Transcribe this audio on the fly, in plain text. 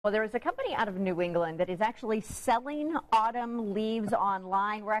Well, there is a company out of New England that is actually selling autumn leaves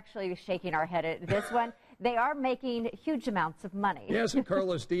online. We're actually shaking our head at this one. They are making huge amounts of money. Yes, and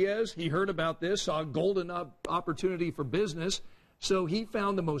Carlos Diaz, he heard about this, saw a golden opportunity for business. So he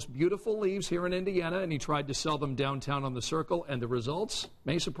found the most beautiful leaves here in Indiana, and he tried to sell them downtown on the Circle, and the results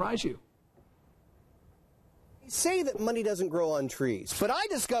may surprise you. They say that money doesn't grow on trees, but I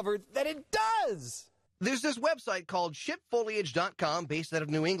discovered that it does. There's this website called shipfoliage.com based out of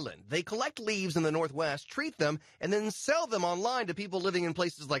New England. They collect leaves in the Northwest, treat them, and then sell them online to people living in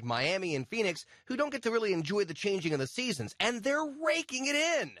places like Miami and Phoenix who don't get to really enjoy the changing of the seasons, and they're raking it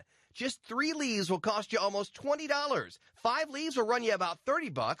in. Just 3 leaves will cost you almost $20. 5 leaves will run you about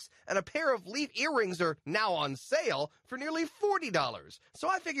 $30, and a pair of leaf earrings are now on sale for nearly $40. So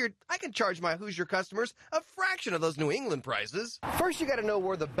I figured I could charge my Hoosier customers a fraction of those New England prices. First, you got to know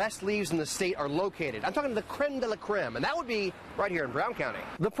where the best leaves in the state are located. I'm talking the creme de la creme, and that would be right here in Brown County.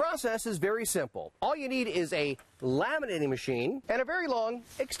 The process is very simple. All you need is a laminating machine and a very long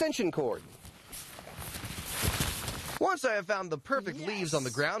extension cord. Once I have found the perfect leaves on the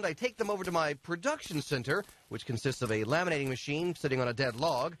ground, I take them over to my production center, which consists of a laminating machine sitting on a dead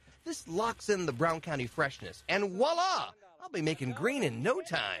log. This locks in the Brown County freshness, and voila! I'll be making green in no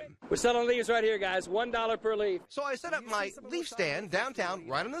time. We're selling leaves right here, guys. $1 per leaf. So I set up my leaf stand downtown,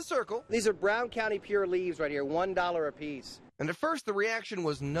 right in the Circle. These are Brown County pure leaves right here, $1 a piece. And at first, the reaction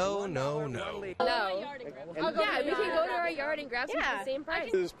was no, no, no. No. Yeah, we can go to our yard and grab some for the same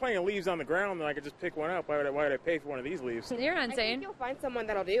price. There's plenty of leaves on the ground, and I could just pick one up. Why would I pay for one of these leaves? You're not I insane. think you'll find someone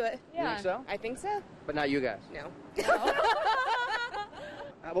that'll do it. Yeah. You think so? I think so. But not you guys. No.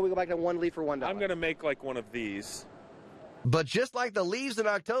 How about we go back to 1 leaf for $1? I'm going to make like one of these. But just like the leaves in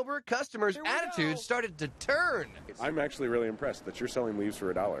October, customers' attitudes started to turn. I'm actually really impressed that you're selling leaves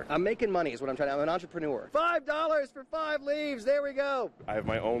for $1. I'm making money is what I'm trying to. I'm an entrepreneur. $5 for 5 leaves. There we go. I have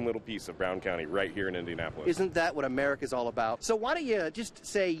my own little piece of Brown County right here in Indianapolis. Isn't that what America's all about? So why don't you just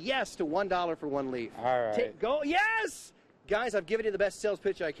say yes to $1 for 1 leaf? All right. Go. Yes! Guys, I've given you the best sales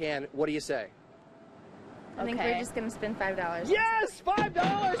pitch I can. What do you say? I think we're just going to spend $5. Yes!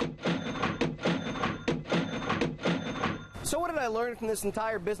 $5! So what did I learn from this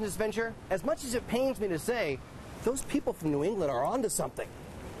entire business venture? As much as it pains me to say, those people from New England are onto something.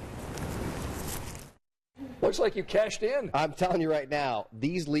 Looks like you cashed in. I'm telling you right now,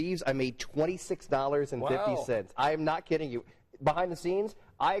 these leaves, I made $26.50. Wow. I am not kidding you. Behind the scenes,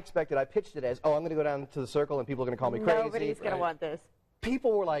 I pitched it as, oh, I'm going to go down to the Circle and people are going to call me crazy. Nobody's going to want this.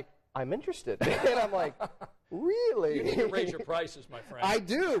 People were like, I'm interested. And I'm like, really? You need to raise your prices, my friend. I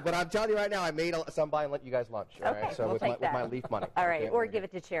do, but I'm telling you right now, I made some buy and let you guys lunch. All Okay, right? So we'll with take that. my leaf money. All right, or give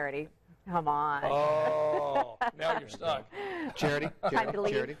it to charity. Come on. Oh, now you're stuck. Charity? Time to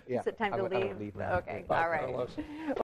leave? Charity? Yeah. Is it time to I'm gonna leave? leave now. Okay, Bye, all right. Carlos.